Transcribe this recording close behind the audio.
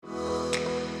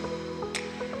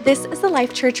This is the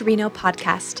Life Church Reno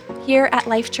podcast. Here at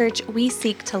Life Church, we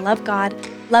seek to love God,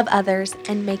 love others,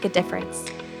 and make a difference.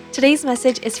 Today's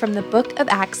message is from the Book of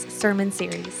Acts sermon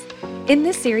series. In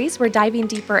this series, we're diving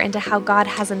deeper into how God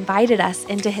has invited us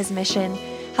into his mission,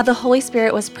 how the Holy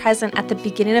Spirit was present at the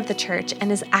beginning of the church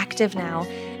and is active now,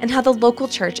 and how the local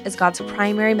church is God's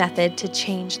primary method to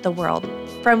change the world.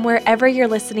 From wherever you're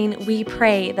listening, we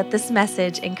pray that this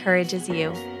message encourages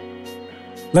you.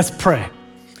 Let's pray.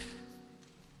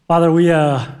 Father,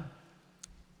 Lord,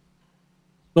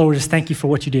 we just thank you for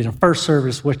what you did in first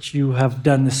service, what you have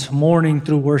done this morning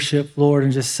through worship, Lord,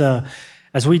 and just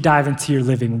as we dive into your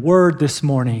living word this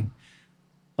morning,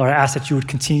 Lord, I ask that you would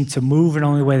continue to move in the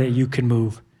only way that you can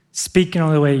move, speak in the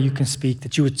only way that you can speak,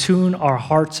 that you would tune our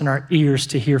hearts and our ears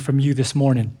to hear from you this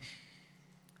morning.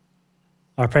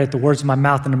 Lord, I pray that the words of my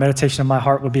mouth and the meditation of my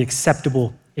heart would be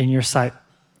acceptable in your sight.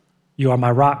 You are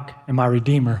my rock and my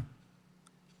redeemer.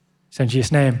 In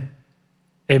Jesus' name,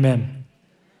 amen.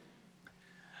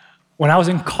 When I was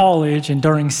in college and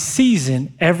during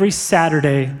season, every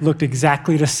Saturday looked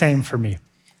exactly the same for me.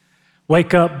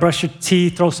 Wake up, brush your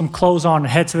teeth, throw some clothes on,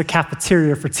 and head to the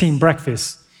cafeteria for team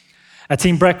breakfast. At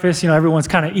team breakfast, everyone's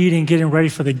kind of eating, getting ready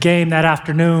for the game that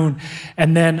afternoon,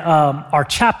 and then our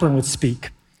chaplain would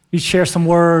speak. He'd share some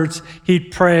words,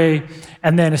 he'd pray,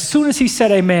 and then as soon as he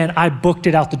said amen, I booked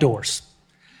it out the doors.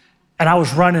 And I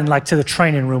was running to the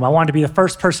training room. I wanted to be the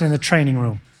first person in the training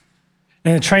room.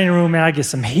 In the training room, man, I'd get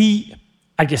some heat.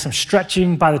 I'd get some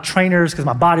stretching by the trainers because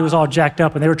my body was all jacked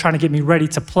up and they were trying to get me ready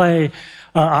to play.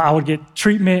 I would get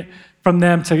treatment from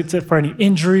them for any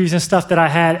injuries and stuff that I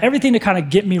had, everything to kind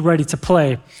of get me ready to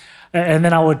play. And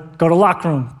then I would go to the locker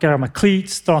room, get on my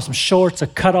cleats, throw on some shorts, a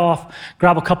cutoff,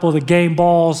 grab a couple of the game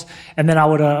balls, and then I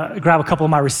would grab a couple of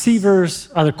my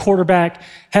receivers, other quarterback,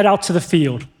 head out to the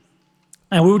field.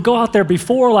 And we would go out there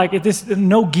before,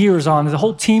 no gears on, the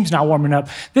whole team's not warming up.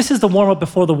 This is the warm-up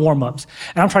before the warm-ups.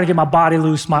 And I'm trying to get my body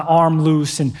loose, my arm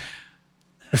loose. And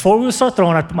before we would start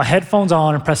throwing, I put my headphones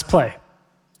on and press play.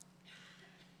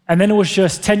 And then it was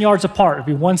just 10 yards apart. It'd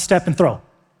be one step and throw.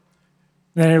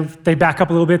 And then they back up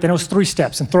a little bit, then it was 3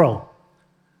 steps and throw.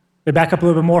 They back up a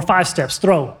little bit more, 5 steps,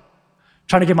 throw.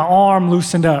 Trying to get my arm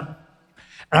loosened up.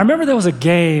 And I remember there was a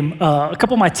game, a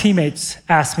couple of my teammates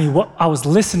asked me what I was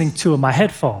listening to in my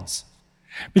headphones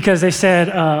because they said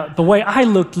the way I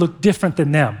looked different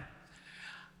than them.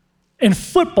 In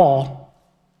football,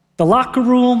 the locker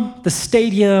room, the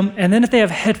stadium, and then if they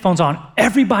have headphones on,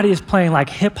 everybody is playing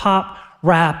hip hop,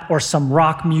 rap, or some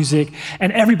rock music,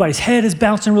 and everybody's head is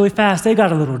bouncing really fast. They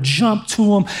got a little jump to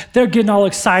them. They're getting all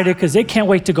excited because they can't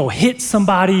wait to go hit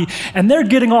somebody, and they're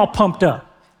getting all pumped up.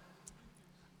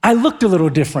 I looked a little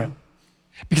different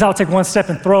because I would take one step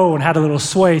and throw and had a little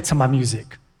sway to my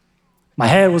music. My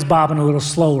head was bobbing a little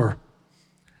slower.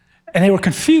 And they were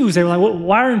confused. They were like, well,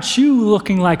 why aren't you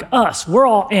looking like us? We're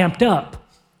all amped up.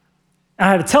 And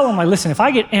I had to tell them, listen, if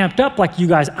I get amped up like you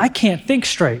guys, I can't think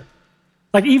straight.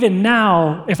 Even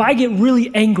now, if I get really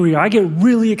angry or I get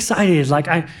really excited,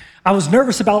 I was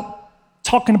nervous about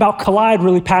talking about Collide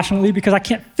really passionately because I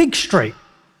can't think straight.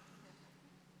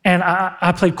 And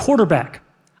I played quarterback.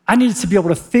 I needed to be able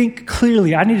to think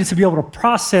clearly. I needed to be able to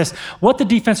process what the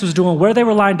defense was doing, where they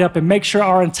were lined up, and make sure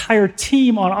our entire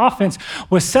team on offense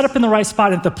was set up in the right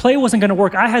spot. And if the play wasn't going to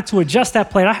work, I had to adjust that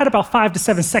play. And I had about 5 to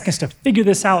 7 seconds to figure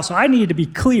this out, so I needed to be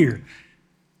clear.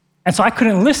 And so I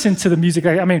couldn't listen to the music.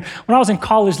 When I was in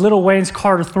college, Lil Wayne's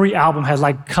Carter 3 album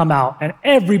had come out, and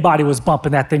everybody was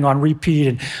bumping that thing on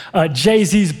repeat. And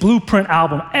Jay-Z's Blueprint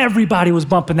album, everybody was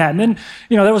bumping that. And then,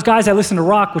 there was guys that listened to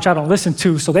rock, which I don't listen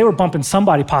to, so they were bumping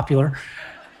somebody popular.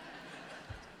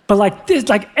 But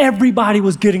everybody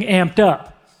was getting amped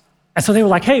up. And so they were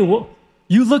like, hey, well,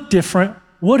 you look different.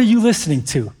 What are you listening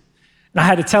to? And I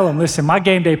had to tell them, listen, my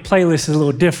game day playlist is a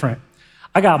little different.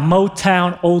 I got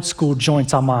Motown old school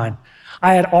joints on mine.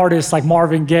 I had artists like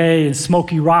Marvin Gaye and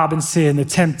Smokey Robinson, The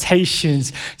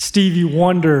Temptations, Stevie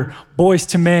Wonder,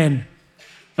 Boyz II Men.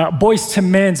 Boyz II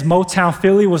Men's Motown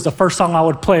Philly was the first song I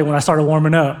would play when I started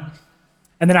warming up.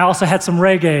 And then I also had some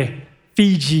reggae,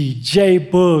 Fiji, J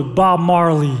Boog, Bob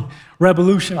Marley,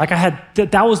 Revolution.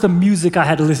 That was the music I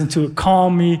had to listen to. It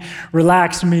calmed me,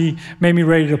 relaxed me, made me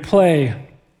ready to play.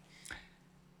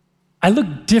 I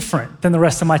looked different than the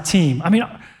rest of my team.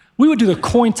 We would do the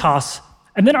coin toss,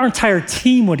 and then our entire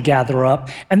team would gather up,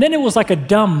 and then it was like a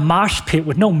dumb mosh pit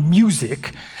with no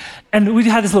music. And we'd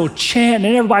have this little chant,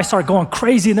 and everybody started going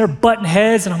crazy, and they're butting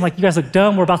heads, and I'm like, you guys look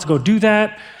dumb, we're about to go do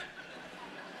that.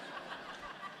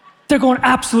 They're going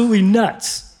absolutely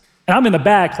nuts. And I'm in the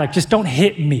back, just don't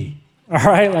hit me, all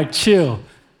right? Chill.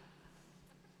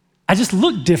 I just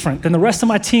looked different than the rest of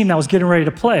my team that was getting ready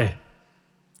to play.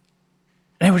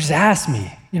 And they would just ask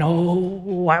me,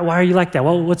 why are you like that?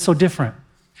 Well, what's so different?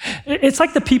 It's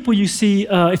like the people you see,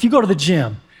 if you go to the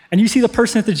gym and you see the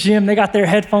person at the gym, they got their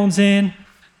headphones in,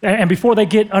 and before they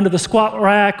get under the squat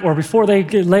rack or before they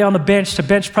lay on the bench to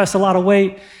bench press a lot of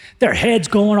weight, their head's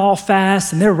going all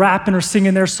fast and they're rapping or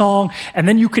singing their song, and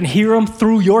then you can hear them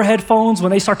through your headphones when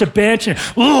they start to bench, and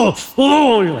you're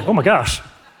like, oh my gosh.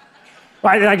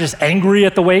 Right? Like just angry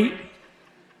at the weight.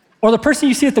 Or the person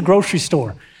you see at the grocery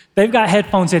store, they've got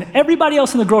headphones in. Everybody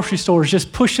else in the grocery store is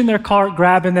just pushing their cart,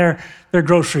 grabbing their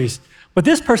groceries. But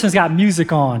this person's got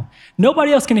music on.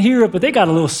 Nobody else can hear it, but they got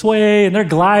a little sway and they're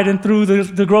gliding through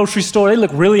the grocery store. They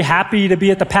look really happy to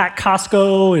be at the packed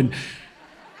Costco.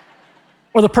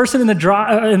 Or the person in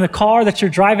the car that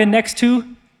you're driving next to,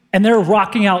 and they're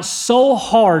rocking out so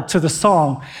hard to the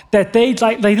song that they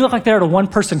look like they're at a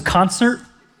one-person concert.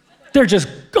 They're just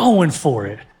going for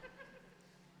it.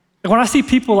 When I see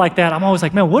people like that, I'm always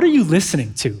like, man, what are you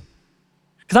listening to?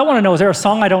 Because I want to know, is there a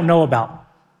song I don't know about?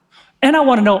 And I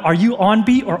want to know, are you on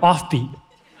beat or off beat?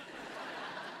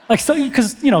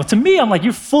 Because to me, I'm like,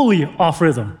 you're fully off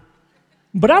rhythm.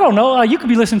 But I don't know, you could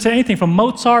be listening to anything from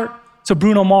Mozart to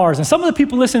Bruno Mars. And some of the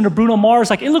people listening to Bruno Mars,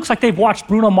 it looks like they've watched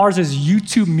Bruno Mars's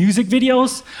YouTube music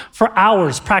videos for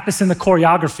hours practicing the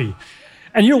choreography.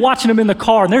 And you're watching them in the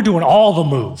car and they're doing all the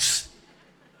moves.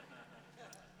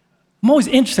 I'm always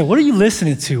interested, what are you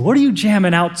listening to? What are you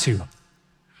jamming out to?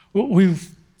 We've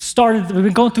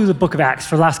been going through the book of Acts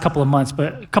for the last couple of months,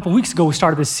 but a couple of weeks ago we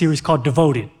started this series called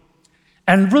Devoted.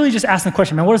 And really just asking the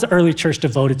question, man, what is the early church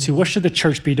devoted to? What should the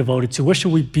church be devoted to? What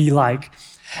should we be like?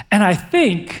 And I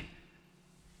think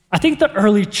the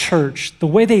early church, the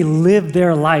way they lived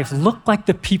their life, looked like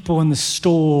the people in the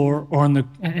store or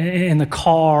in the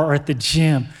car or at the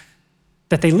gym,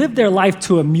 that they lived their life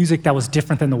to a music that was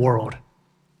different than the world.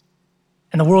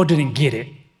 And the world didn't get it.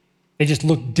 They just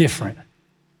looked different.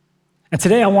 And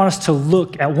today I want us to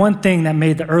look at one thing that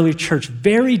made the early church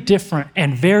very different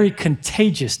and very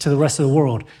contagious to the rest of the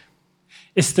world.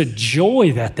 It's the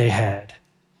joy that they had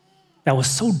that was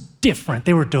so different.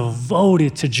 They were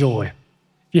devoted to joy.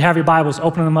 If you have your Bibles,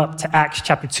 open them up to Acts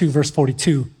chapter 2, verse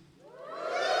 42.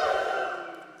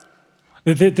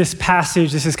 This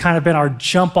passage, this has kind of been our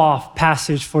jump-off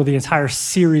passage for the entire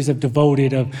series of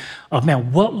Devoted, of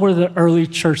man, what were the early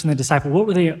church and the disciples, what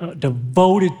were they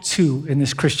devoted to in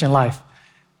this Christian life?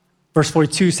 Verse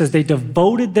 42 says, they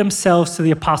devoted themselves to the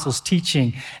apostles'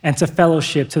 teaching and to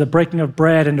fellowship, to the breaking of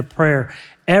bread and to prayer.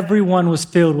 Everyone was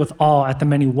filled with awe at the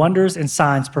many wonders and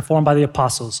signs performed by the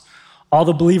apostles. All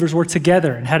the believers were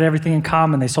together and had everything in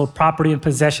common. They sold property and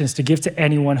possessions to give to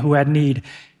anyone who had need.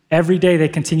 Every day they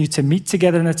continued to meet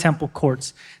together in the temple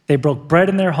courts. They broke bread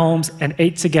in their homes and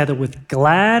ate together with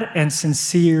glad and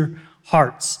sincere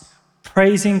hearts,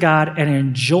 praising God and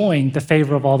enjoying the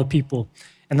favor of all the people.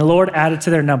 And the Lord added to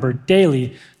their number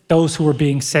daily those who were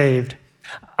being saved.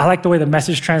 I like the way the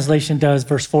Message translation does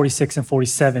verse 46 and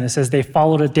 47. It says, they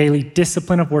followed a daily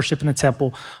discipline of worship in the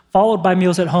temple, followed by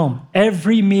meals at home.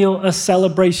 Every meal a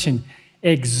celebration,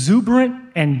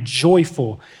 exuberant and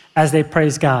joyful as they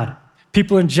praised God.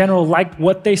 People in general liked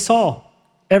what they saw.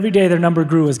 Every day their number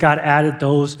grew as God added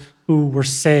those who were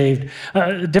saved.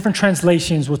 Different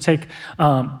translations will take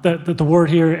the word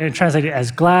here and translate it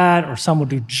as glad, or some will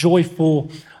do joyful.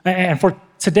 And for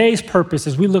today's purpose,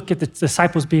 as we look at the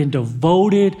disciples being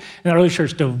devoted, in the early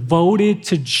church, devoted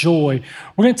to joy,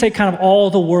 we're going to take kind of all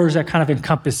the words that kind of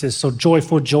encompasses. So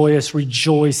joyful, joyous,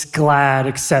 rejoice, glad,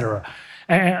 etc.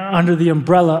 And under the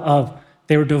umbrella of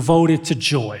they were devoted to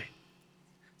joy.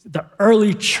 The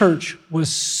early church was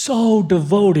so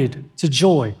devoted to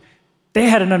joy. They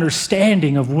had an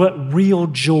understanding of what real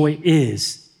joy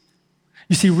is.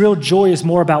 You see, real joy is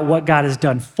more about what God has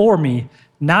done for me,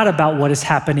 not about what is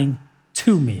happening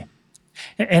to me.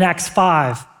 In Acts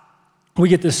 5, we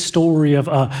get this story of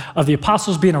the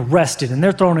apostles being arrested and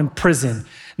they're thrown in prison.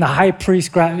 And the high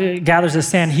priest gathers the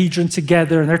Sanhedrin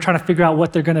together and they're trying to figure out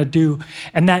what they're going to do.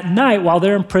 And that night, while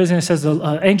they're in prison, it says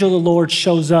the angel of the Lord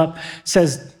shows up,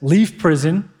 says, leave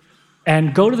prison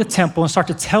and go to the temple and start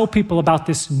to tell people about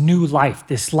this new life,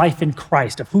 this life in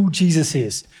Christ, of who Jesus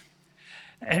is.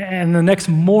 And the next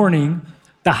morning,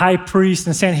 the high priest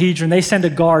and Sanhedrin, they send a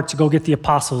guard to go get the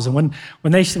apostles. And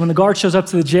when the guard shows up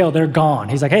to the jail, they're gone.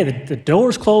 He's like, hey, the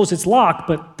door's closed, it's locked,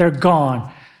 but they're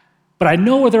gone. But I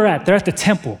know where they're at. They're at the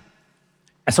temple.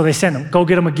 And so they send them, go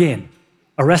get them again.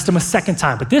 Arrest them a second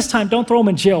time. But this time, don't throw them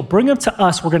in jail. Bring them to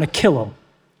us. We're going to kill them.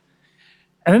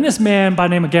 And then this man by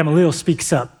the name of Gamaliel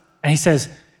speaks up. And he says,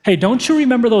 hey, don't you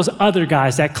remember those other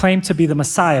guys that claimed to be the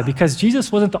Messiah? Because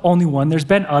Jesus wasn't the only one. There's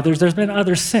been others. There's been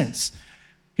others since.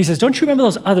 He says, don't you remember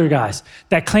those other guys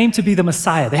that claimed to be the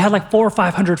Messiah? They had like 400 or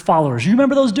 500 followers. You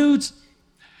remember those dudes?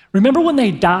 Remember when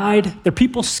they died, their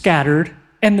people scattered,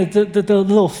 and the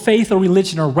little faith or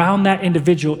religion around that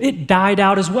individual, it died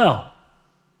out as well.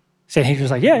 He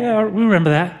was like, yeah, we remember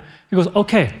that. He goes,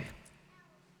 okay,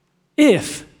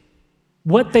 if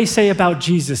what they say about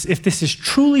Jesus, if this is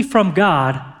truly from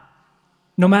God,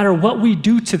 no matter what we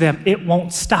do to them, it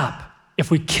won't stop.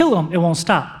 If we kill them, it won't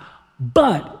stop.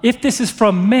 But if this is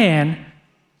from man,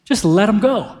 just let them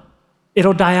go.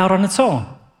 It'll die out on its own.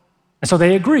 And so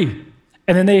they agree.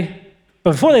 And then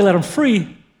but before they let them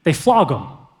free, they flog them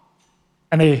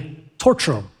and they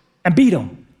torture them and beat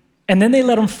them. And then they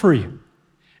let them free. And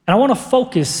I want to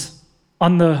focus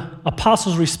on the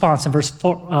apostles' response in verse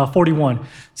 41. It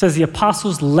says, the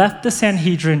apostles left the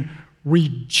Sanhedrin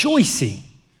rejoicing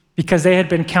because they had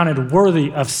been counted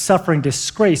worthy of suffering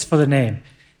disgrace for the name.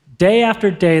 Day after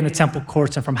day in the temple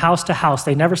courts and from house to house,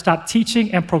 they never stopped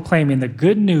teaching and proclaiming the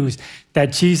good news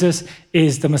that Jesus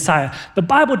is the Messiah. The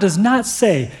Bible does not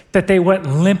say that they went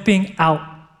limping out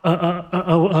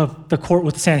of the court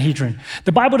with the Sanhedrin.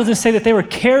 The Bible doesn't say that they were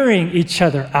carrying each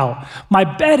other out. My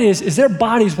bet is their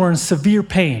bodies were in severe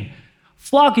pain.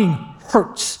 Flogging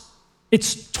hurts.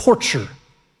 It's torture.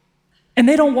 And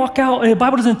they don't walk out. The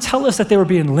Bible doesn't tell us that they were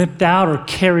being limped out or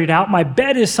carried out. My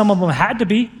bet is some of them had to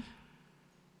be.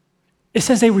 It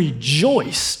says they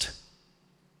rejoiced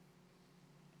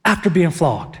after being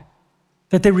flogged,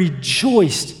 that they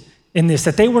rejoiced in this,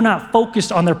 that they were not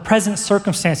focused on their present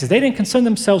circumstances. They didn't concern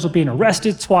themselves with being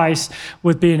arrested twice,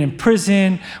 with being in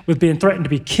prison, with being threatened to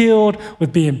be killed,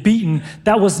 with being beaten.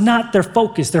 That was not their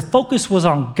focus. Their focus was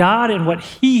on God and what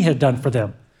he had done for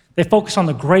them. They focused on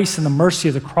the grace and the mercy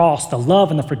of the cross, the love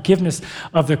and the forgiveness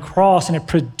of the cross, and it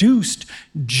produced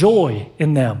joy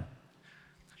in them.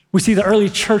 We see the early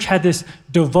church had this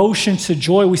devotion to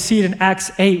joy. We see it in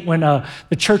Acts 8 when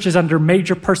the church is under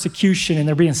major persecution and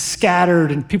they're being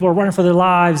scattered and people are running for their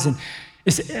lives. And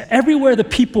it's everywhere the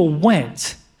people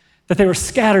went that they were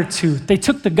scattered to, they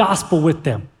took the gospel with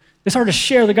them. They started to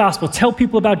share the gospel, tell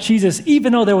people about Jesus,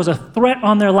 even though there was a threat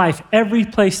on their life every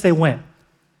place they went.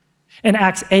 In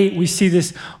Acts 8, we see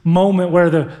this moment where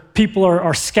the people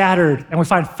are scattered and we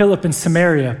find Philip in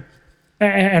Samaria.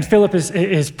 And Philip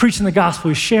is preaching the gospel,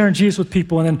 he's sharing Jesus with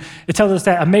people, and then it tells us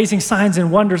that amazing signs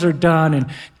and wonders are done, and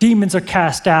demons are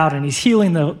cast out, and he's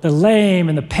healing the lame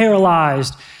and the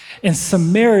paralyzed in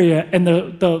Samaria. And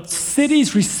the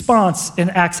city's response in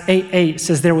Acts 8:8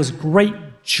 says there was great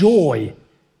joy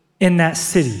in that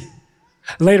city.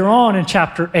 Later on in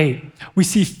chapter 8, we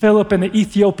see Philip and the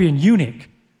Ethiopian eunuch.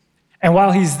 And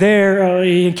while he's there,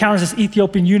 he encounters this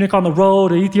Ethiopian eunuch on the road.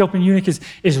 The Ethiopian eunuch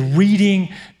is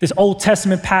reading this Old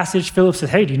Testament passage. Philip says,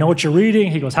 hey, do you know what you're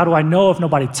reading? He goes, how do I know if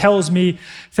nobody tells me?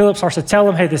 Philip starts to tell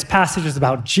him, hey, this passage is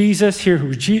about Jesus.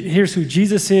 Here's who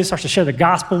Jesus is. Starts to share the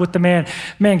gospel with the man.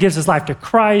 Man gives his life to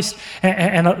Christ.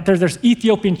 And there's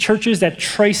Ethiopian churches that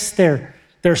trace their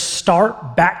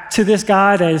start back to this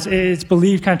guy that is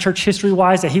believed kind of church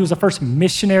history-wise that he was the first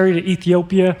missionary to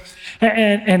Ethiopia.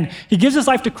 And he gives his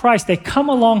life to Christ. They come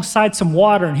alongside some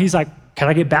water and he's like, can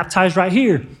I get baptized right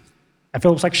here? And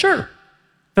Philip's like, sure.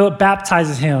 Philip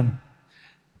baptizes him.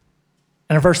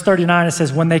 And in verse 39, it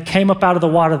says, when they came up out of the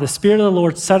water, the Spirit of the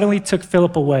Lord suddenly took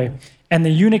Philip away, and the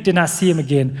eunuch did not see him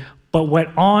again, but went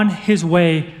on his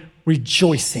way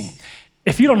rejoicing.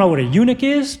 If you don't know what a eunuch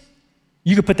is,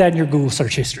 you could put that in your Google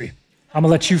search history. I'm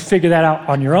gonna let you figure that out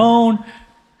on your own.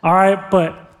 All right,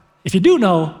 but if you do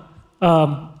know,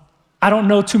 I don't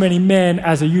know too many men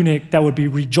as a eunuch that would be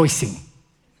rejoicing. It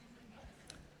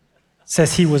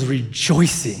says he was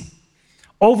rejoicing.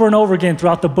 Over and over again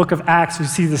throughout the book of Acts, we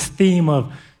see this theme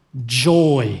of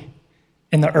joy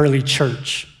in the early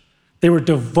church. They were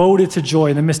devoted to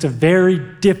joy in the midst of very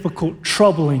difficult,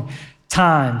 troubling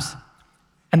times.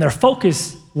 And their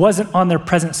focus wasn't on their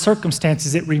present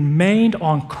circumstances. It remained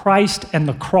on Christ and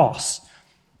the cross.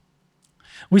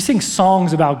 We sing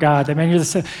songs about God, that man,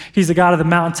 he's the God of the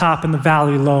mountaintop and the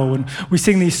valley low. And we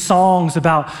sing these songs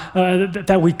about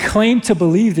that we claim to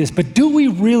believe this, but do we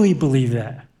really believe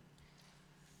that?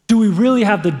 Do we really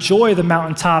have the joy of the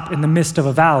mountaintop in the midst of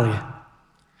a valley?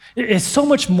 It's so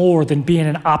much more than being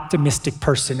an optimistic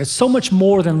person. It's so much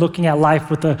more than looking at life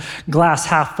with a glass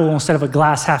half full instead of a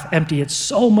glass half empty. It's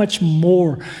so much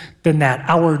more than that.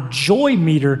 Our joy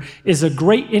meter is a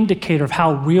great indicator of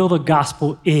how real the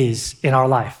gospel is in our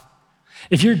life.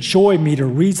 If your joy meter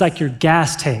reads like your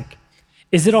gas tank,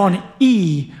 is it on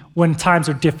E when times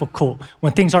are difficult,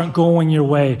 when things aren't going your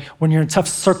way, when you're in tough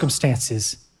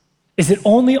circumstances? Is it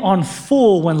only on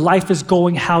full when life is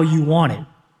going how you want it?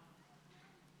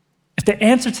 If the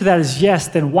answer to that is yes,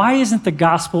 then why isn't the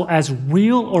gospel as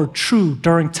real or true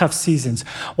during tough seasons?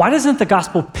 Why doesn't the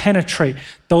gospel penetrate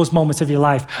those moments of your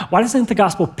life? Why doesn't the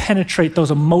gospel penetrate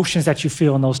those emotions that you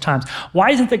feel in those times?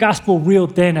 Why isn't the gospel real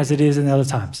then as it is in the other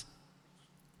times?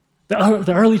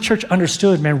 The early church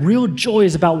understood, man, real joy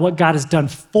is about what God has done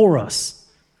for us.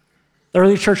 The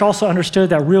early church also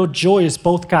understood that real joy is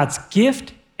both God's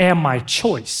gift and my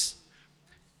choice.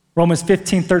 Romans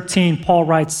 15:13, Paul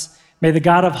writes, "May the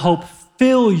God of hope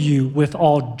fill you with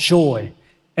all joy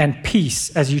and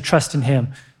peace as you trust in him,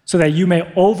 so that you may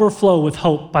overflow with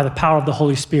hope by the power of the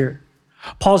Holy Spirit."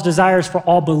 Paul's desire is for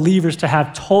all believers to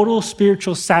have total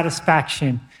spiritual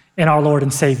satisfaction in our Lord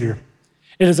and Savior.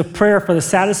 It is a prayer for the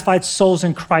satisfied souls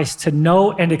in Christ to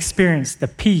know and experience the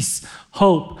peace,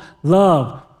 hope,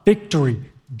 love, victory,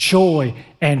 joy,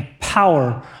 and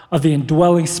power of the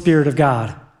indwelling Spirit of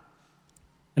God.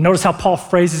 And notice how Paul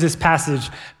phrases this passage,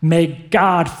 may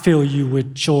God fill you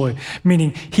with joy,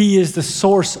 meaning he is the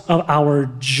source of our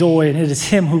joy, and it is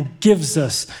him who gives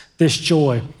us this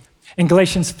joy. In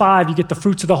Galatians 5, you get the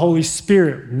fruits of the Holy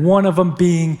Spirit, one of them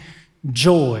being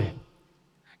joy.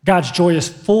 God's joy is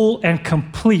full and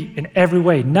complete in every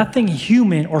way. Nothing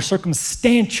human or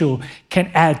circumstantial can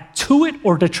add to it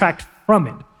or detract from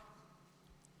it.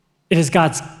 It is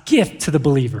God's gift to the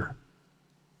believer.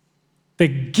 The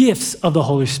gifts of the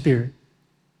Holy Spirit.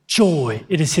 Joy,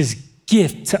 it is his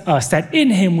gift to us, that in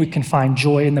him we can find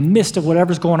joy in the midst of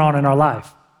whatever's going on in our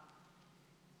life.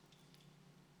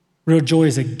 Real joy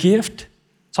is a gift.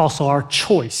 It's also our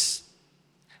choice.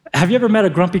 Have you ever met a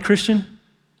grumpy Christian?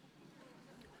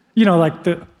 You know, like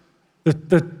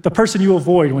the person you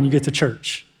avoid when you get to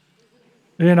church.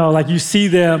 You know, like you see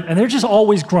them and they're just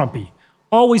always grumpy,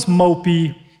 always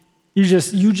mopey.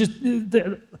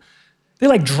 They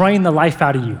like drain the life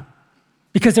out of you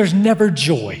because there's never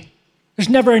joy. There's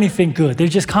never anything good. They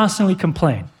just constantly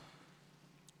complain.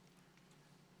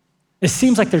 It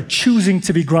seems like they're choosing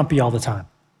to be grumpy all the time.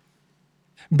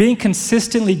 Being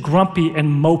consistently grumpy and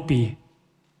mopey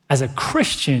as a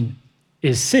Christian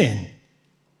is sin.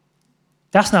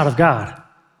 That's not of God.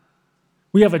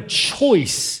 We have a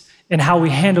choice in how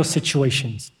we handle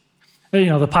situations. You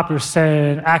know, the popular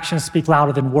saying, actions speak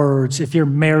louder than words. If you're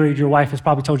married, your wife has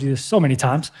probably told you this so many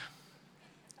times.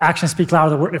 Actions speak louder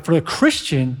than words. For the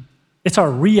Christian, it's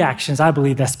our reactions, I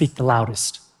believe, that speak the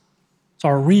loudest. It's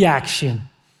our reaction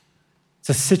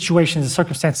to situations and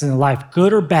circumstances in life,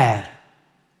 good or bad.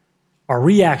 Our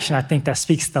reaction, I think, that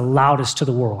speaks the loudest to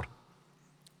the world.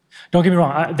 Don't get me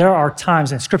wrong, there are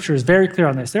times, and Scripture is very clear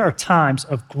on this, there are times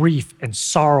of grief and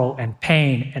sorrow and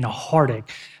pain and a heartache.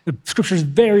 The Scripture is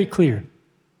very clear,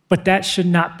 but that should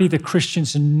not be the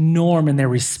Christian's norm in their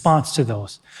response to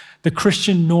those. The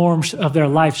Christian norms of their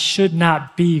life should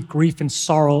not be grief and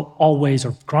sorrow always,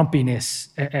 or grumpiness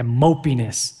and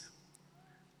mopiness.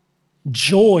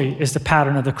 Joy is the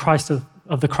pattern of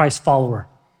the Christ follower.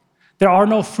 There are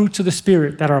no fruits of the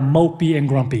Spirit that are mopey and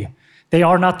grumpy. They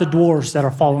are not the dwarves that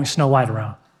are following Snow White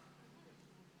around.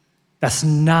 That's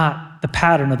not the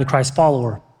pattern of the Christ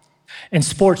follower. In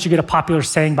sports, you get a popular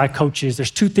saying by coaches,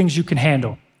 there's two things you can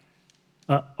handle,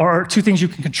 or two things you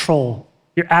can control,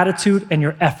 your attitude and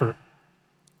your effort.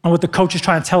 And what the coach is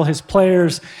trying to tell his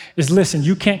players is, listen,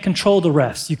 you can't control the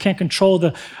refs. You can't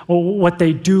control what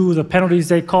they do, the penalties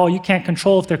they call. You can't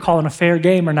control if they're calling a fair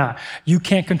game or not. You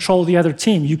can't control the other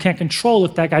team. You can't control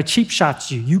if that guy cheap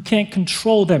shots you. You can't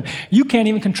control them. You can't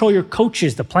even control your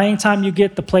coaches, the playing time you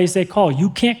get, the plays they call. You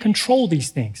can't control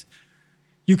these things.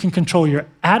 You can control your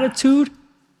attitude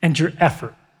and your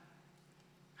effort.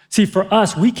 See, for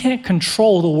us, we can't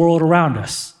control the world around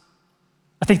us.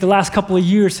 I think the last couple of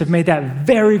years have made that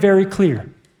very, very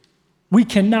clear. We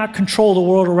cannot control the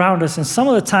world around us, and some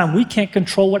of the time we can't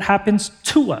control what happens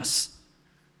to us.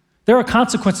 There are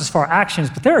consequences for our actions,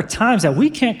 but there are times that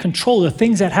we can't control the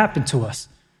things that happen to us.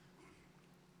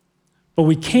 But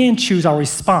we can choose our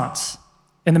response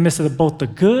in the midst of both the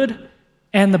good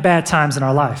and the bad times in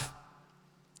our life.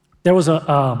 There was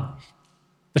the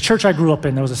church I grew up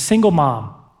in, there was a single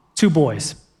mom, 2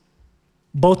 boys.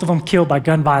 Both of them killed by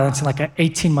gun violence in like an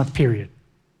 18-month period.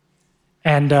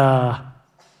 And I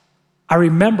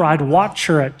remember I'd watch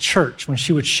her at church when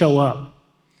she would show up.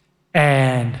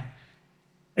 And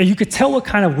you could tell what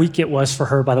kind of week it was for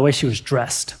her by the way she was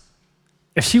dressed.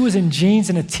 If she was in jeans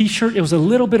and a t-shirt, it was a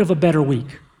little bit of a better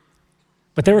week.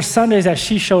 But there were Sundays that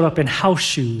she showed up in house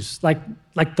shoes, like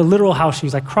the literal house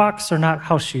shoes, like Crocs are not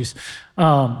house shoes,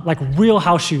 like real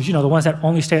house shoes, you know, the ones that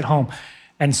only stay at home,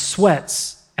 and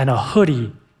sweats, and a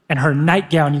hoodie, and her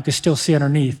nightgown you could still see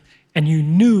underneath, and you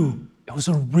knew it was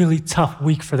a really tough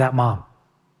week for that mom.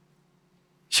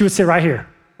 She would sit right here,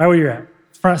 right where you're at,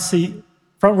 front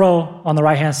row on the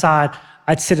right-hand side.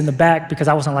 I'd sit in the back because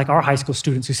I wasn't like our high school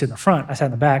students who sit in the front. I sat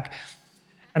in the back.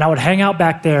 And I would hang out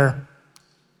back there.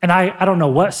 And I don't know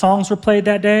what songs were played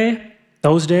that day,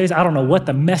 those days. I don't know what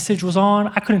the message was on.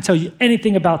 I couldn't tell you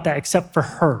anything about that except for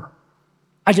her.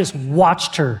 I just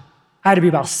watched her. I had to be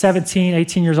about 17,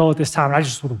 18 years old at this time, and I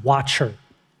just would watch her.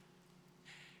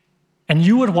 And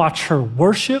you would watch her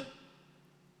worship,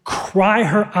 cry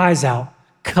her eyes out,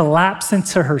 collapse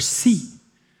into her seat,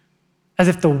 as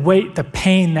if the weight, the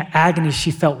pain, the agony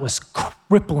she felt was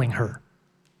crippling her.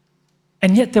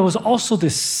 And yet there was also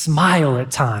this smile at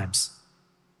times.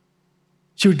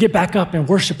 She would get back up and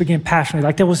worship again passionately.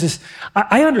 Like there was this,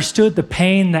 I understood the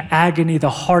pain, the agony, the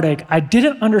heartache. I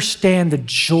didn't understand the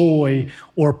joy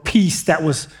or peace that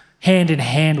was hand in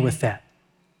hand with that.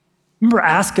 I remember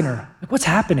asking her, like, what's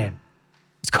happening?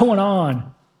 What's going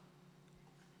on?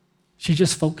 She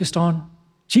just focused on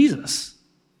Jesus.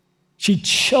 She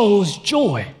chose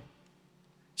joy.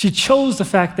 She chose the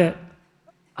fact that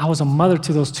I was a mother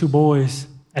to those two boys,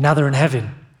 and now they're in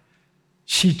heaven.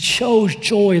 She chose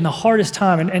joy in the hardest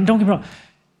time. And don't get me wrong,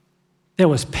 there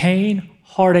was pain,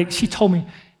 heartache. She told me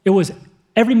it was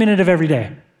every minute of every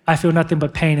day, I feel nothing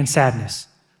but pain and sadness.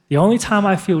 The only time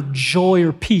I feel joy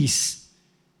or peace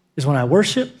is when I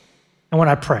worship and when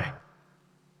I pray.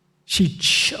 She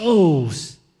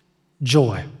chose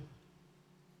joy.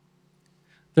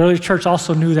 The early church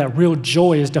also knew that real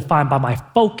joy is defined by my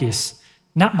focus,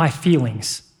 not my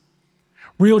feelings.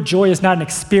 Real joy is not an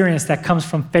experience that comes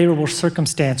from favorable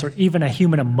circumstance or even a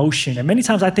human emotion. And many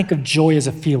times I think of joy as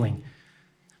a feeling.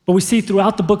 But we see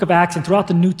throughout the book of Acts and throughout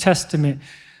the New Testament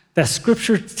that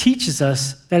Scripture teaches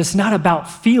us that it's not about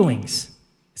feelings.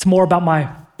 It's more about my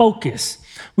focus.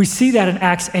 We see that in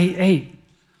Acts 8:8,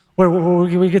 where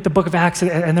we get the book of Acts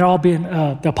and they're all being,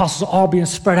 the apostles are all being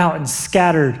spread out and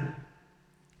scattered.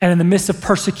 And in the midst of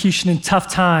persecution and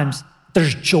tough times,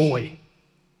 there's joy.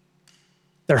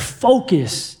 Their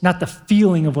focus, not the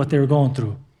feeling of what they were going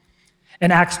through.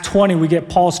 In Acts 20, we get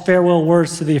Paul's farewell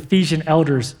words to the Ephesian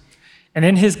elders. And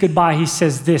in his goodbye, he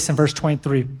says this in verse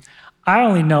 23, I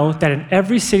only know that in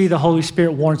every city the Holy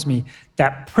Spirit warns me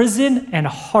that prison and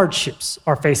hardships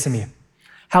are facing me.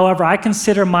 However, I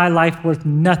consider my life worth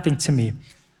nothing to me.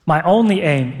 My only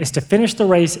aim is to finish the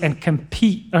race and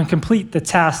complete the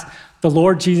task the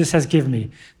Lord Jesus has given me,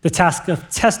 the task of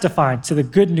testifying to the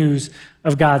good news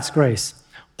of God's grace.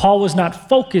 Paul was not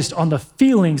focused on the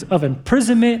feelings of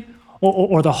imprisonment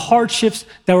or the hardships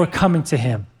that were coming to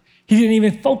him. He didn't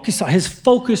even focus on, his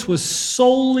focus was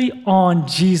solely on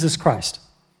Jesus Christ.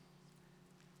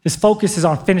 His focus is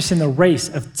on finishing the race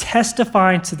of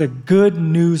testifying to the good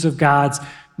news of God's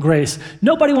grace.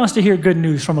 Nobody wants to hear good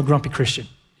news from a grumpy Christian,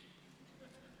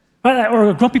 right? Or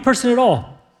a grumpy person at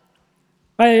all.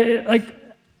 Right? Like,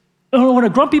 when a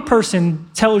grumpy person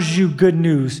tells you good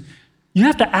news, you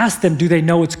have to ask them, do they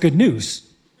know it's good news?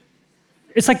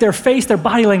 It's like their face, their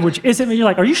body language isn't, and you're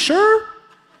like, are you sure?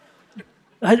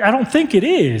 I don't think it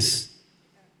is.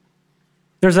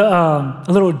 There's a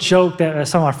little joke that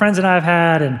some of my friends and I have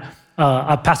had,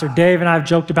 and Pastor Dave and I have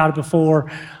joked about it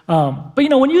before. But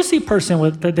when you see a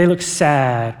person they look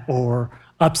sad or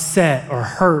upset or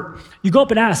hurt, you go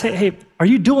up and ask, hey, are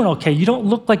you doing okay? You don't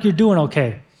look like you're doing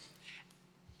okay.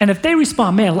 And if they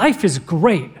respond, man, life is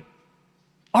great,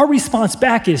 our response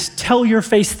back is, tell your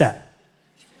face that.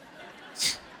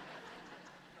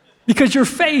 Because your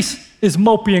face is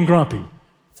mopey and grumpy.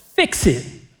 Fix it.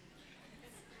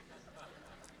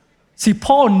 See,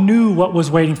 Paul knew what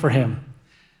was waiting for him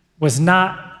was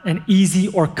not an easy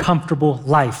or comfortable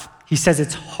life. He says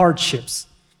it's hardships,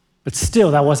 but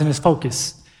still that wasn't his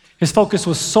focus. His focus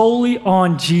was solely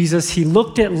on Jesus. He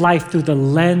looked at life through the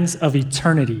lens of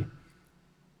eternity.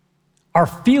 Our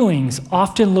feelings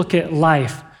often look at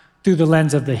life through the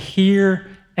lens of the here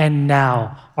and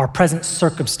now, our present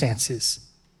circumstances.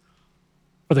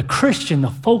 For the Christian, the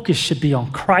focus should be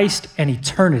on Christ and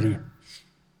eternity.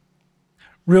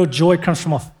 Real joy comes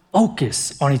from a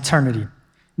focus on eternity.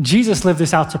 Jesus lived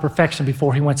this out to perfection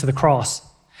before he went to the cross.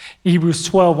 Hebrews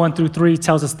 12, 1-3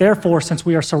 tells us, therefore, since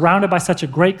we are surrounded by such a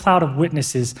great cloud of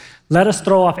witnesses, let us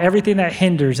throw off everything that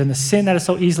hinders and the sin that is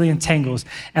so easily entangles,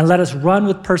 and let us run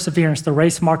with perseverance the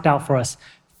race marked out for us,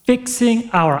 fixing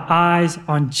our eyes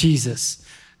on Jesus,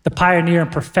 the pioneer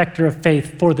and perfecter of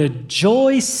faith. For the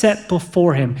joy set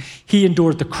before him, he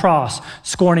endured the cross,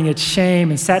 scorning its shame,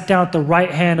 and sat down at the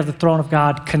right hand of the throne of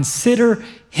God. Consider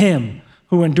him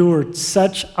who endured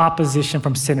such opposition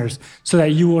from sinners, so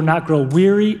that you will not grow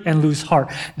weary and lose heart.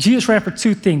 Jesus ran for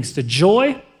two things: the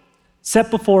joy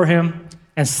set before him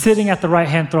and sitting at the right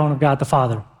hand throne of God the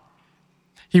Father.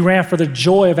 He ran for the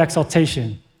joy of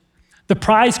exaltation. The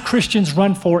prize Christians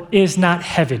run for is not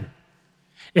heaven.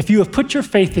 If you have put your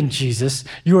faith in Jesus,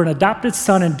 you are an adopted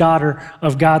son and daughter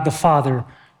of God the Father.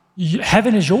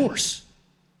 Heaven is yours.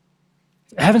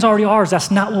 Heaven's already ours. That's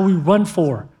not what we run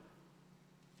for.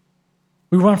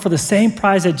 We run for the same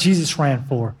prize that Jesus ran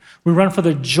for. We run for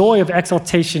the joy of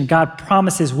exaltation God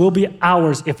promises will be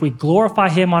ours if we glorify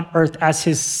him on earth as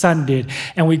his son did.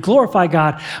 And we glorify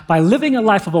God by living a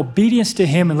life of obedience to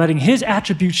him and letting his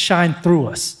attributes shine through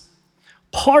us.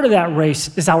 Part of that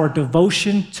race is our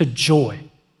devotion to joy.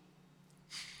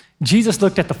 Jesus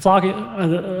looked at the flogging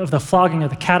of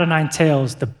the cat o' nine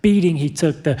tails, the beating he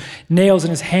took, the nails in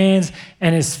his hands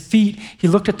and his feet. He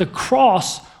looked at the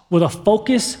cross with a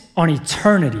focus on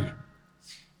eternity.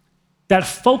 That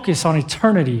focus on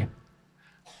eternity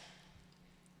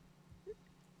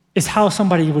is how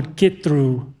somebody would get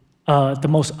through the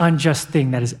most unjust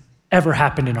thing that has ever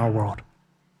happened in our world.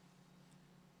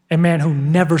 A man who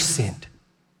never sinned,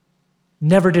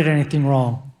 never did anything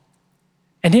wrong,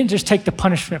 and didn't just take the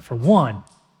punishment for one,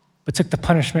 but took the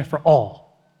punishment for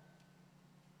all.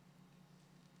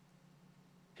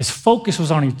 His focus was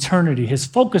on eternity. His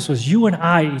focus was you and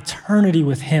I, eternity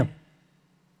with him.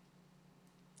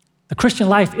 The Christian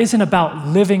life isn't about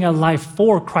living a life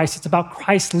for Christ. It's about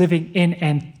Christ living in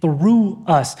and through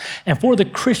us. And for the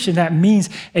Christian, that means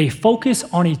a focus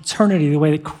on eternity the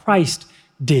way that Christ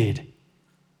did.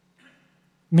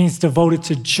 It means devoted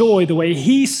to joy the way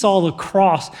he saw the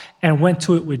cross and went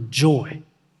to it with joy.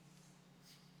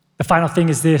 The final thing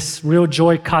is this: real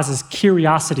joy causes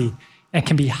curiosity and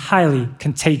can be highly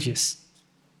contagious.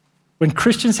 When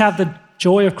Christians have the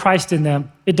joy of Christ in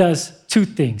them, it does two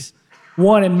things.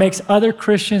 One, it makes other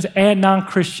Christians and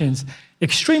non-Christians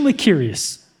extremely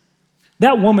curious.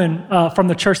 That woman from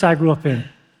the church that I grew up in,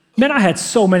 man, I had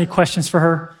so many questions for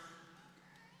her.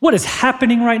 What is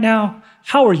happening right now?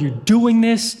 How are you doing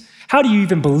this? How do you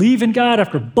even believe in God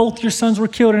after both your sons were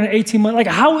killed in 18 months? Like,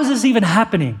 how is this even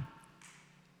happening?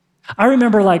 I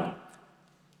remember,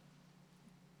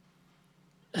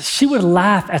 she would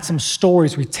laugh at some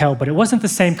stories we tell, but it wasn't the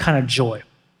same kind of joy.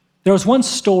 There was one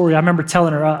story I remember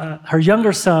telling her, her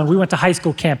younger son, we went to high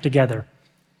school camp together.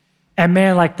 And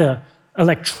man, the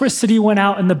electricity went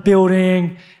out in the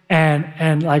building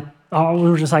and we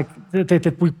were just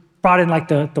we brought in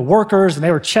the workers and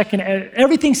they were checking.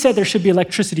 Everything said there should be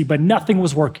electricity, but nothing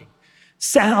was working.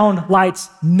 Sound, lights,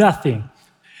 nothing.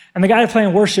 And the guy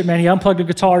playing worship, man, he unplugged the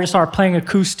guitar, just started playing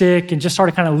acoustic and just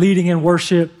started kind of leading in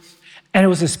worship. And it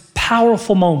was this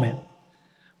powerful moment.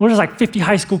 We're just 50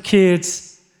 high school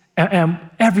kids, and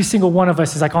every single one of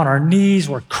us is on our knees,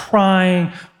 we're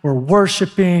crying, we're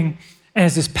worshiping, and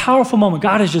it's this powerful moment.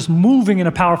 God is just moving in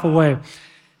a powerful way.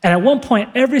 And at one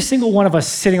point, every single one of us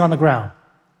is sitting on the ground,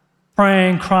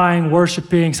 praying, crying,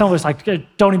 worshiping. Some of us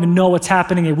don't even know what's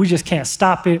happening, and we just can't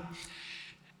stop it.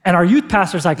 And our youth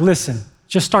pastor's listen,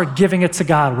 just start giving it to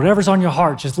God. Whatever's on your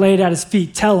heart, just lay it at his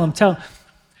feet, tell him.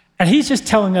 And he's just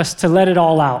telling us to let it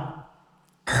all out.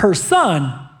 Her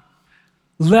son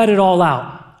let it all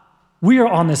out. We are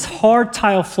on this hard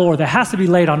tile floor that has to be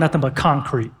laid on nothing but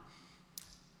concrete.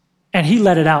 And he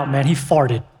let it out, man. He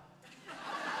farted.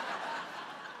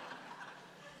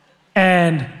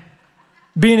 And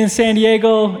being in San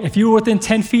Diego, if you were within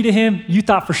 10 feet of him, you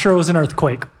thought for sure it was an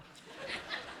earthquake.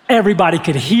 Everybody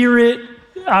could hear it.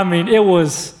 I mean, it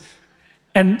was,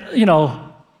 and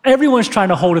everyone's trying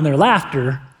to hold in their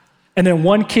laughter. And then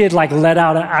one kid let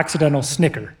out an accidental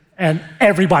snicker and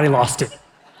everybody lost it.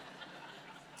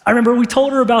 I remember we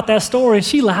told her about that story and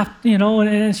she laughed,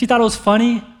 and she thought it was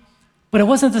funny, but it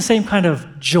wasn't the same kind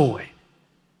of joy.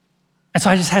 And so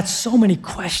I just had so many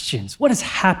questions. What is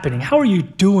happening? How are you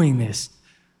doing this?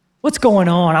 What's going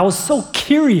on? I was so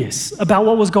curious about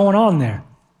what was going on there.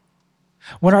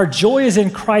 When our joy is in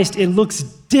Christ, it looks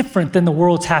different than the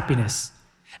world's happiness.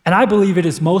 And I believe it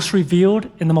is most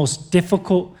revealed in the most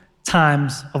difficult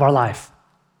times of our life.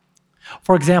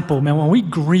 For example, man, when we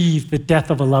grieve the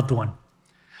death of a loved one,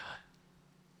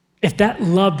 if that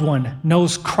loved one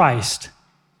knows Christ,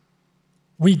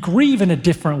 we grieve in a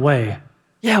different way.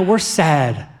 Yeah, we're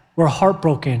sad, we're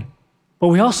heartbroken, but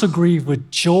we also grieve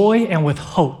with joy and with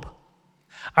hope.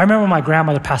 I remember my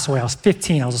grandmother passed away. I was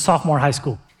 15, I was a sophomore in high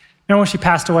school. Remember when she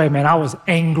passed away, man, I was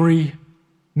angry,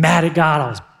 mad at God, I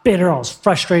was bitter, I was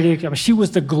frustrated. I mean, she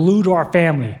was the glue to our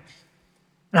family.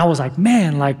 And I was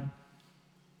man, I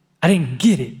didn't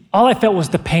get it. All I felt was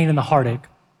the pain and the heartache.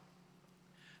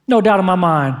 No doubt in my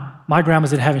mind, my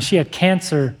grandma's in heaven. She had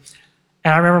cancer.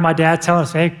 And I remember my dad telling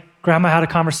us, hey, grandma had a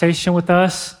conversation with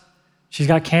us. She's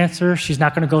got cancer. She's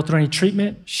not going to go through any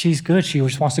treatment. She's good. She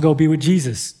just wants to go be with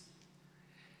Jesus.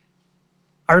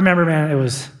 I remember, man, it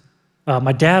was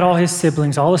my dad, all his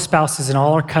siblings, all his spouses, and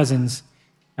all our cousins,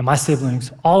 and my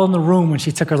siblings, all in the room when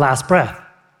she took her last breath.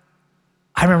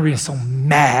 I remember being so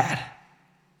mad.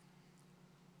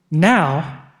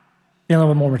 Now, being a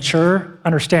little bit more mature,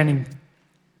 understanding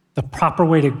the proper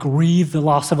way to grieve the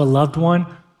loss of a loved one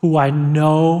who I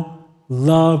know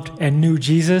loved and knew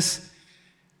Jesus,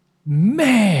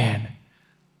 man,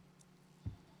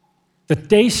 the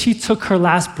day she took her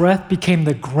last breath became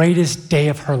the greatest day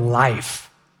of her life.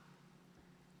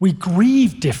 We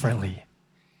grieve differently.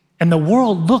 And the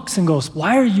world looks and goes,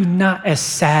 why are you not as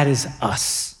sad as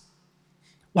us?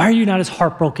 Why are you not as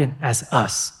heartbroken as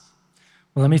us?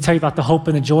 Well, let me tell you about the hope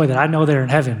and the joy that I know they're in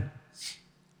heaven.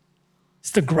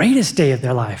 It's the greatest day of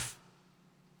their life.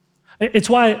 It's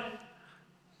why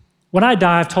when I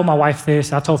die, I've told my wife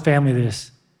this, I've told family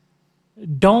this.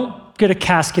 Don't get a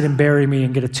casket and bury me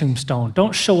and get a tombstone.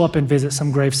 Don't show up and visit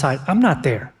some gravesite. I'm not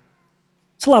there.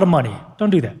 It's a lot of money.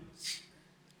 Don't do that.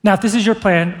 Now, if this is your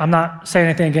plan, I'm not saying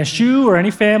anything against you or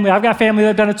any family. I've got family that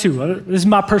have done it too. This is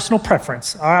my personal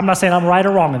preference. I'm not saying I'm right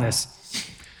or wrong in this.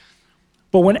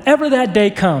 But whenever that day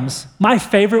comes, my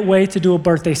favorite way to do a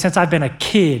birthday since I've been a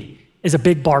kid is a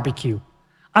big barbecue.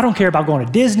 I don't care about going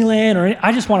to Disneyland or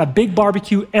I just want a big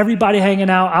barbecue, everybody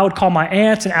hanging out. I would call my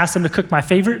aunts and ask them to cook my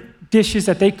favorite dishes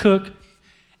that they cook.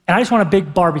 And I just want a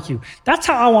big barbecue. That's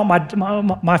how I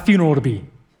want my funeral to be.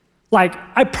 Like,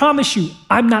 I promise you,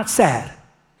 I'm not sad.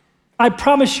 I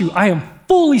promise you, I am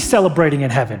fully celebrating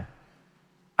in heaven.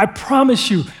 I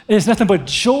promise you, there's nothing but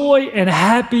joy and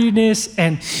happiness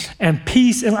and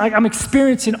peace. And I'm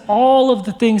experiencing all of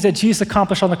the things that Jesus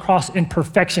accomplished on the cross in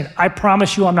perfection. I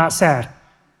promise you, I'm not sad.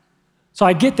 So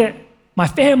I get that my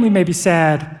family may be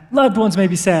sad, loved ones may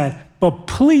be sad, but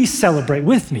please celebrate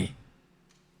with me.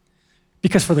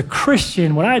 Because for the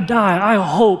Christian, when I die, I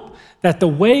hope that the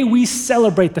way we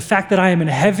celebrate the fact that I am in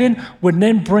heaven would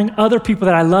then bring other people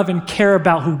that I love and care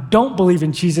about who don't believe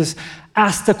in Jesus,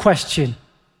 ask the question,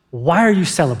 why are you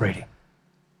celebrating?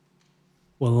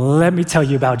 Well, let me tell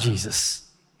you about Jesus.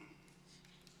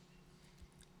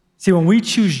 See, when we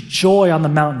choose joy on the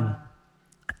mountain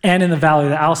and in the valley,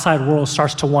 the outside world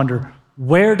starts to wonder,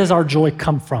 where does our joy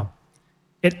come from?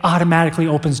 It automatically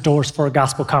opens doors for a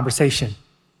gospel conversation.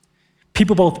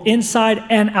 People both inside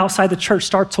and outside the church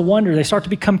start to wonder. They start to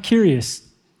become curious.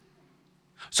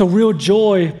 So real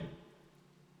joy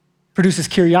produces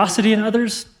curiosity in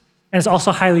others, and it's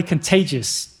also highly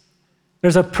contagious.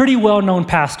 There's a pretty well-known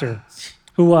pastor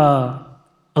who a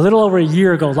little over a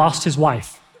year ago lost his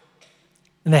wife,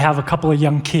 and they have a couple of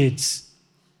young kids,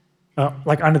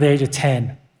 like under the age of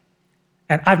 10.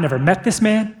 And I've never met this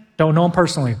man, don't know him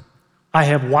personally. I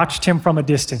have watched him from a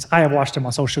distance. I have watched him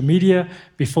on social media,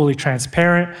 be fully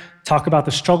transparent, talk about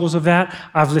the struggles of that.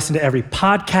 I've listened to every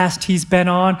podcast he's been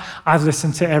on. I've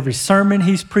listened to every sermon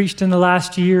he's preached in the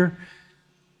last year,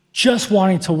 just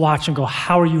wanting to watch and go,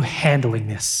 how are you handling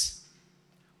this?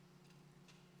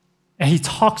 And he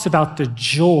talks about the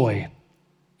joy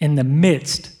in the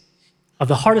midst of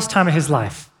the hardest time of his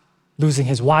life, losing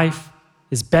his wife,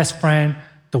 his best friend,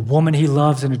 the woman he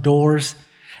loves and adores,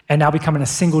 and now becoming a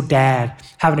single dad,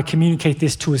 having to communicate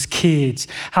this to his kids,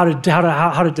 how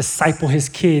to disciple his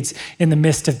kids in the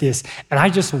midst of this. And I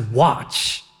just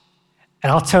watch.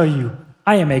 And I'll tell you,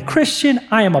 I am a Christian,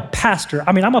 I am a pastor.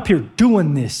 I mean, I'm up here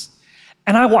doing this.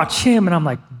 And I watch him and I'm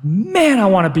like, man, I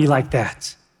want to be like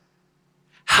that.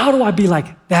 How do I be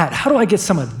like that? How do I get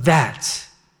some of that?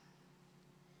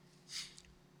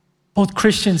 Both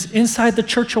Christians inside the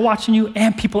church are watching you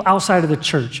and people outside of the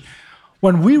church.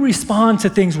 When we respond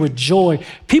to things with joy,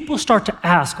 people start to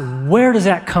ask, where does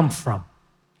that come from?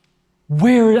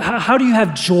 How do you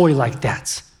have joy like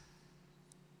that?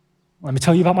 Let me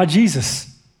tell you about my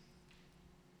Jesus.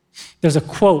 There's a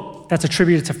quote that's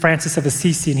attributed to Francis of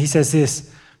Assisi, and he says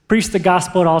this, preach the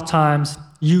gospel at all times,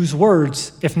 use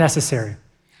words if necessary.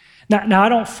 Now I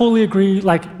don't fully agree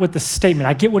with the statement.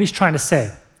 I get what he's trying to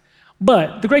say.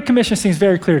 But the Great Commission seems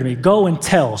very clear to me. Go and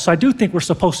tell. So I do think we're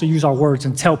supposed to use our words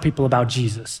and tell people about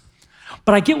Jesus.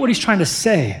 But I get what he's trying to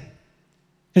say.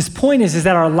 His point is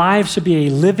that our lives should be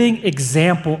a living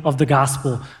example of the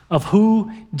gospel, of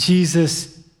who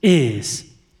Jesus is.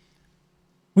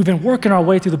 We've been working our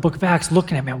way through the book of Acts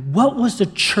looking at, man, what was the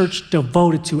church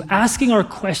devoted to? Asking our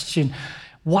question,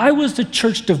 why was the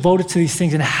church devoted to these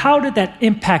things? And how did that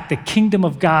impact the kingdom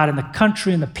of God and the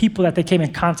country and the people that they came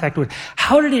in contact with?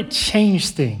 How did it change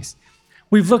things?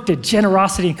 We've looked at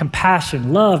generosity and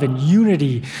compassion, love and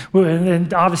unity,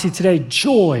 and obviously today,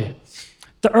 joy.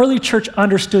 The early church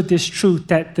understood this truth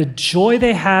that the joy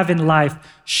they have in life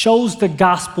shows the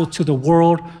gospel to the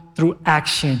world through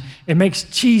action. It makes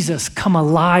Jesus come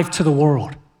alive to the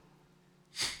world.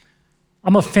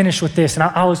 I'm gonna finish with this. And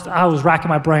I was racking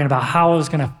my brain about how I was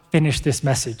gonna finish this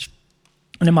message.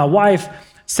 And then my wife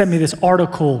sent me this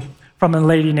article from a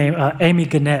lady named Amy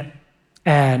Gannett.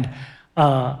 And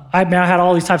I had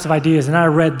all these types of ideas, and I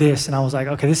read this, and I was like,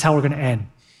 okay, this is how we're gonna end.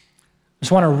 I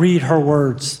just wanna read her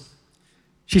words.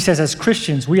 She says, as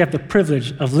Christians, we have the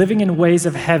privilege of living in the ways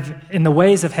of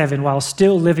heaven while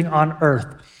still living on earth.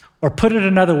 Or put it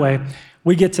another way,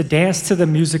 we get to dance to the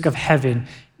music of heaven,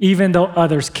 even though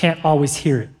others can't always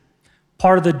hear it.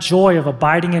 Part of the joy of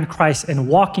abiding in Christ and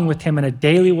walking with him in a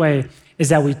daily way is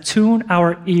that we tune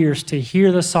our ears to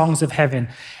hear the songs of heaven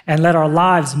and let our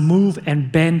lives move and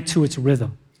bend to its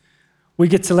rhythm. We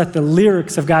get to let the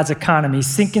lyrics of God's economy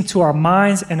sink into our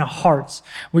minds and our hearts.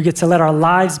 We get to let our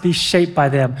lives be shaped by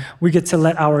them. We get to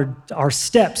let our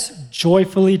steps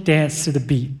joyfully dance to the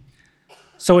beat.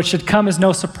 So it should come as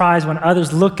no surprise when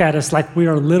others look at us like we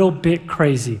are a little bit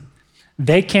crazy.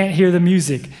 They can't hear the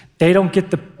music. They don't get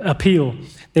the appeal.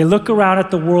 They look around at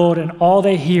the world and all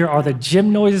they hear are the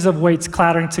gym noises of weights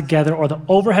clattering together or the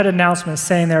overhead announcement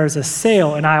saying there is a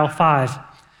sale in aisle 5.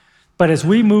 But as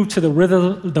we move to the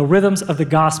rhythms of the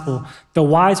gospel, the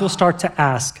wise will start to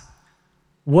ask,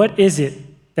 what is it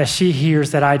that she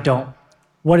hears that I don't?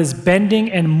 What is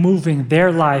bending and moving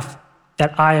their life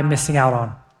that I am missing out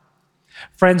on?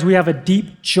 Friends, we have a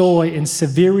deep joy and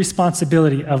severe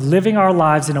responsibility of living our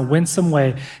lives in a winsome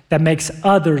way that makes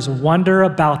others wonder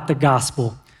about the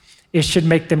gospel. It should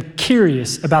make them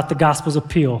curious about the gospel's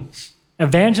appeal.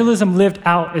 Evangelism lived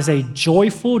out is a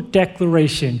joyful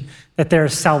declaration that there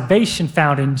is salvation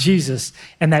found in Jesus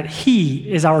and that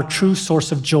he is our true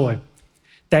source of joy,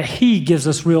 that he gives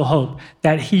us real hope,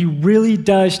 that he really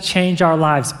does change our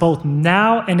lives both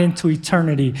now and into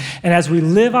eternity. And as we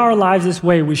live our lives this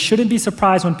way, we shouldn't be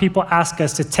surprised when people ask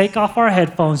us to take off our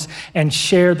headphones and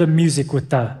share the music with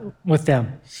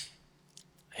them.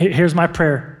 Here's my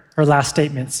prayer, her last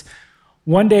statements.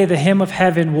 One day the hymn of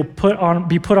heaven will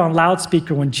be put on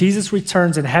loudspeaker when Jesus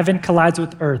returns and heaven collides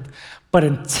with earth. But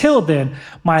until then,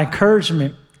 my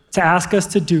encouragement to ask us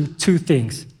to do 2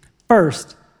 things.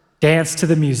 First, dance to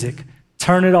the music.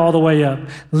 Turn it all the way up.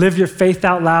 Live your faith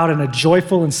out loud in a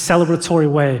joyful and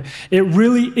celebratory way. It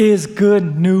really is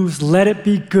good news. Let it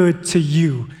be good to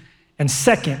you. And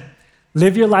second,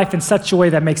 live your life in such a way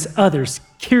that makes others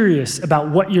curious about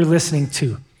what you're listening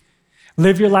to.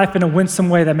 Live your life in a winsome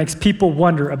way that makes people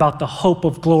wonder about the hope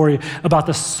of glory, about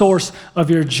the source of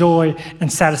your joy and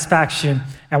satisfaction.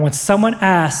 And when someone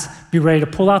asks, be ready to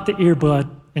pull out the earbud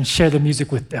and share the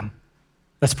music with them.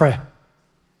 Let's pray.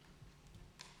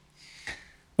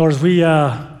 Lord, as we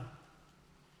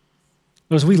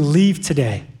leave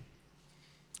today,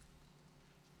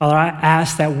 Father, I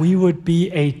ask that we would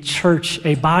be a church,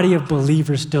 a body of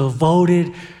believers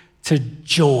devoted to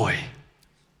joy,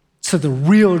 to the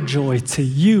real joy, to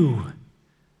you.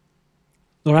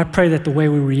 Lord, I pray that the way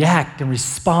we react and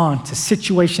respond to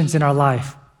situations in our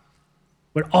life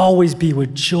would always be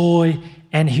with joy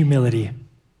and humility.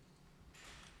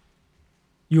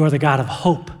 You are the God of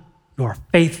hope. You are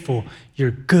faithful.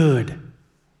 You're good.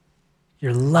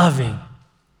 You're loving,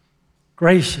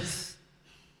 gracious.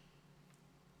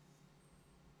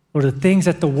 Lord, the things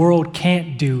that the world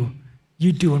can't do,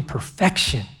 you do in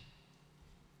perfection.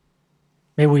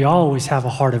 May we always have a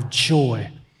heart of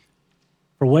joy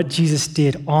for what Jesus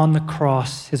did on the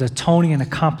cross, his atoning and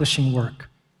accomplishing work.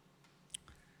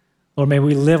 Lord, may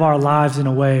we live our lives in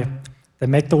a way that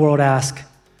make the world ask,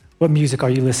 what music are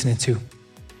you listening to?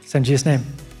 It's in Jesus' name,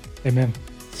 amen.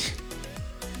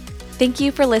 Thank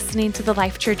you for listening to the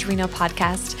Life Church Reno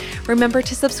podcast. Remember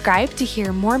to subscribe to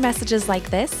hear more messages like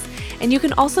this, and you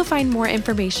can also find more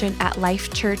information at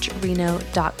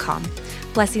lifechurchreno.com.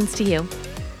 Blessings to you.